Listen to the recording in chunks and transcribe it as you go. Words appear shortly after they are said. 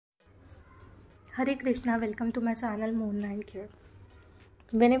Hare Krishna, welcome to my channel Moonlight here.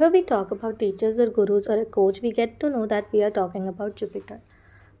 Whenever we talk about teachers or gurus or a coach, we get to know that we are talking about Jupiter.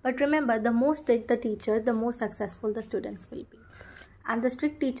 But remember, the more strict the teacher, the more successful the students will be. And the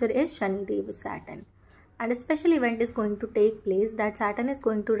strict teacher is Shani Dev, Saturn. And a special event is going to take place that Saturn is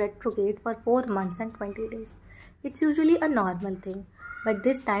going to retrograde for 4 months and 20 days. It's usually a normal thing, but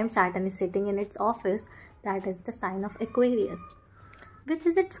this time Saturn is sitting in its office, that is the sign of Aquarius, which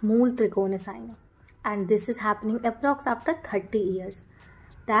is its Mool Trikona sign. And this is happening approx after 30 years.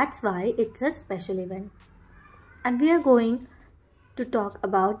 That's why it's a special event. And we are going to talk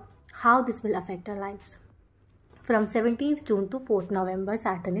about how this will affect our lives. From 17th June to 4th November,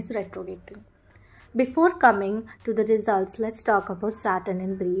 Saturn is retrograding. Before coming to the results, let's talk about Saturn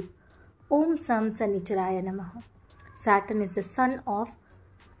in brief. Om Sam Sanicharaya Namaha. Saturn is the son of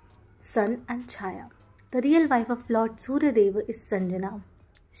Sun and Chaya. The real wife of Lord Suryadeva is Sanjana.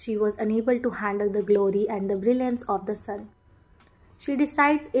 She was unable to handle the glory and the brilliance of the sun. She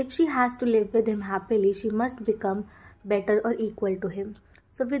decides if she has to live with him happily, she must become better or equal to him.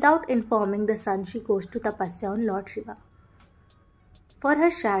 So without informing the sun, she goes to tapasya on Lord Shiva. For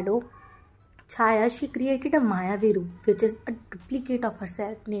her shadow, Chaya, she created a Mayavi Roop, which is a duplicate of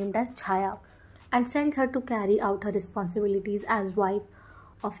herself named as Chaya, and sends her to carry out her responsibilities as wife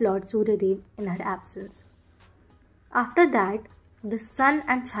of Lord Suryadev in her absence. After that, the sun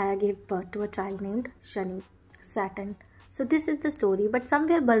and Chaya gave birth to a child named Shani, Saturn. So this is the story, but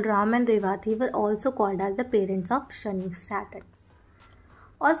somewhere Balram and Revati were also called as the parents of Shani, Saturn.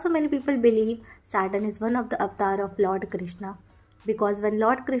 Also, many people believe Saturn is one of the avatar of Lord Krishna, because when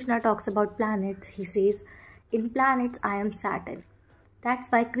Lord Krishna talks about planets, he says, "In planets I am Saturn."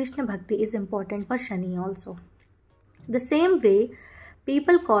 That's why Krishna Bhakti is important for Shani also. The same way,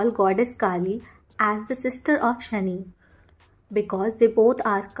 people call goddess Kali as the sister of Shani, because they both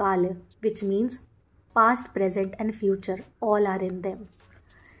are Kala, which means past, present and future, all are in them.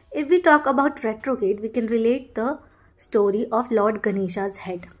 If we talk about retrograde, we can relate the story of Lord Ganesha's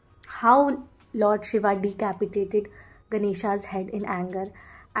head. How Lord Shiva decapitated Ganesha's head in anger,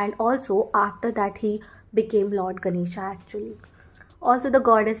 and also after that he became Lord Ganesha actually. Also the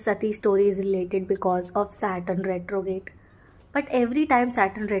goddess Sati story is related because of Saturn retrograde. But every time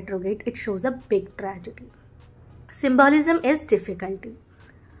Saturn retrograde, it shows a big tragedy. Symbolism is difficulty.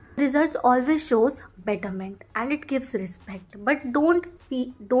 Results always shows betterment and it gives respect. But don't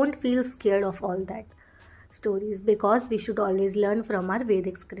feel scared of all that stories, because we should always learn from our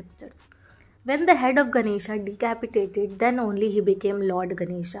Vedic scriptures. When the head of Ganesha decapitated, then only he became Lord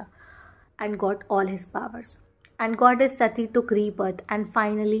Ganesha and got all his powers. And goddess Sati took rebirth, and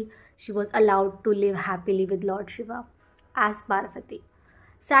finally she was allowed to live happily with Lord Shiva as Parvati.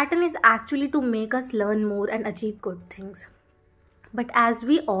 Saturn is actually to make us learn more and achieve good things. But as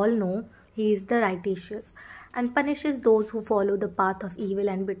we all know, he is the righteous and punishes those who follow the path of evil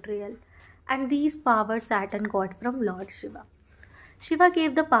and betrayal. And these powers Saturn got from Lord Shiva. Shiva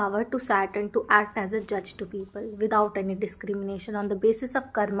gave the power to Saturn to act as a judge to people without any discrimination. On the basis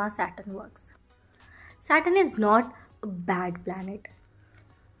of karma, Saturn works. Saturn is not a bad planet,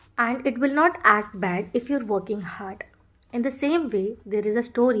 and it will not act bad if you're working hard. In the same way, there is a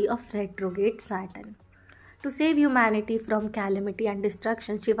story of retrograde Saturn. To save humanity from calamity and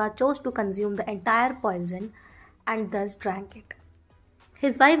destruction, Shiva chose to consume the entire poison and thus drank it.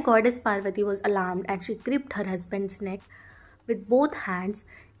 His wife goddess Parvati was alarmed and she gripped her husband's neck with both hands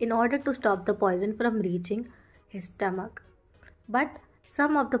in order to stop the poison from reaching his stomach. But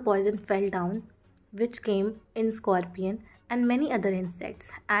some of the poison fell down, which came in scorpion and many other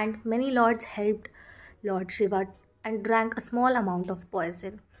insects, and many lords helped Lord Shiva and drank a small amount of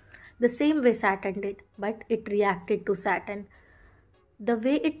poison. The same way Saturn did, but it reacted to Saturn. The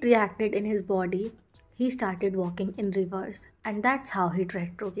way it reacted in his body, he started walking in reverse, and that's how he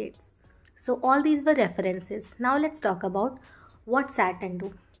retrogrades. So all these were references. Now let's talk about what Saturn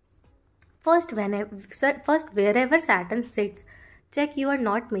do. First, wherever Saturn sits, check you are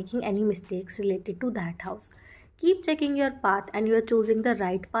not making any mistakes related to that house. Keep checking your path and you are choosing the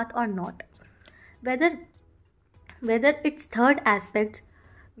right path or not. Whether it's third aspects,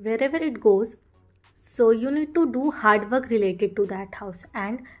 wherever it goes, so you need to do hard work related to that house.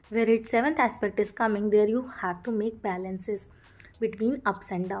 And where its seventh aspect is coming, there you have to make balances between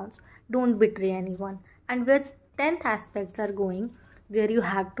ups and downs. Don't betray anyone. And where 10th aspects are going, there you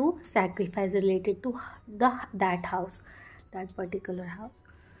have to sacrifice related to that house, that particular house.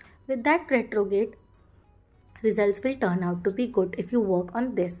 With that retrograde, results will turn out to be good if you work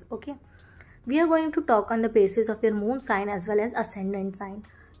on this. Okay, we are going to talk on the basis of your moon sign as well as ascendant sign.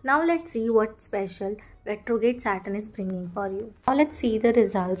 Now let's see what special retrograde Saturn is bringing for you. Now let's see the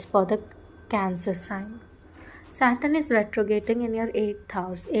results for the Cancer sign. Saturn is retrograding in your 8th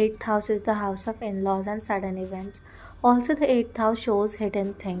house. 8th house is the house of in-laws and sudden events. Also, the 8th house shows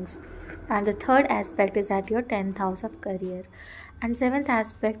hidden things. And the third aspect is at your 10th house of career. And 7th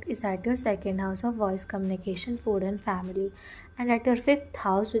aspect is at your 2nd house of voice communication, food and family. And at your 5th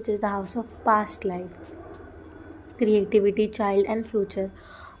house, which is the house of past life, creativity, child and future.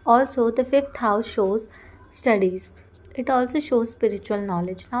 Also, the 5th house shows studies. It also shows spiritual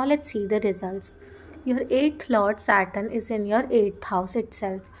knowledge. Now let's see the results. Your 8th Lord Saturn is in your 8th house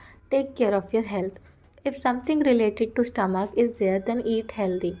itself. Take care of your health. If something related to stomach is there, then eat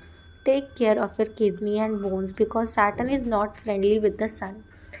healthy. Take care of your kidney and bones because Saturn is not friendly with the sun.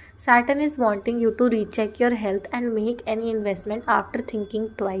 Saturn is wanting you to recheck your health and make any investment after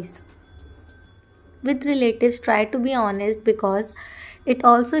thinking twice. With relatives, try to be honest because it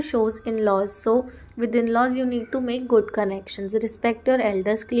also shows in-laws. So with in-laws, you need to make good connections. Respect your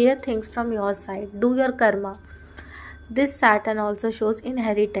elders. Clear things from your side. Do your karma. This Saturn also shows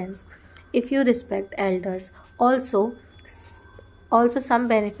inheritance. If you respect elders. Also some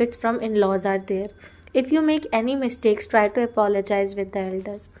benefits from in-laws are there. If you make any mistakes, try to apologize with the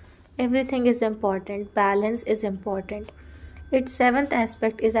elders. Everything is important. Balance is important. Its 7th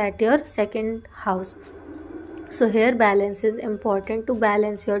aspect is at your 2nd house. So here balance is important, to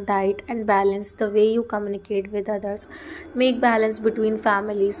balance your diet and balance the way you communicate with others. Make balance between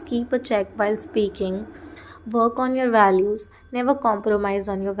families. Keep a check while speaking. Work on your values. Never compromise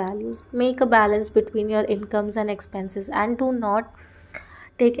on your values. Make a balance between your incomes and expenses and do not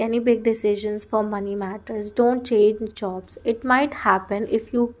take any big decisions for money matters. Don't change jobs. It might happen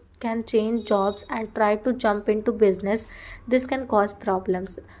if you can change jobs and try to jump into business. This can cause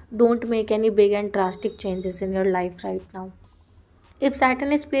problems. Don't make any big and drastic changes in your life right now. If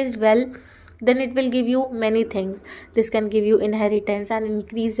Saturn is placed well, then it will give you many things. This can give you inheritance and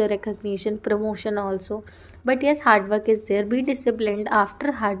increase your recognition, promotion also. But yes, hard work is there. Be disciplined.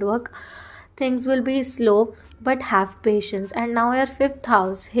 After hard work, things will be slow, but have patience. And now your 5th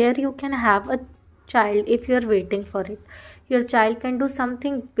house. Here you can have a child if you are waiting for it. Your child can do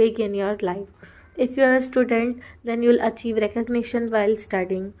something big in your life. If you are a student, then you will achieve recognition while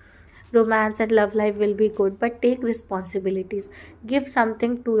studying. Romance and love life will be good, but take responsibilities. Give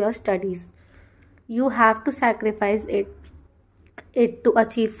something to your studies. You have to sacrifice it to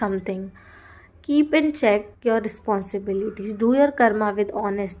achieve something. Keep in check your responsibilities. Do your karma with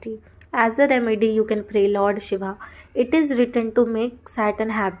honesty. As a remedy, you can pray Lord Shiva. It is written to make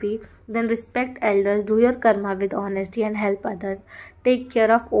Saturn happy. Then respect elders, do your karma with honesty and help others. Take care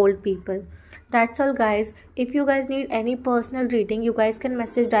of old people. That's all guys. If you guys need any personal reading, you guys can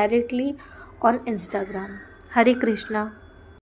message directly on Instagram. Hare Krishna.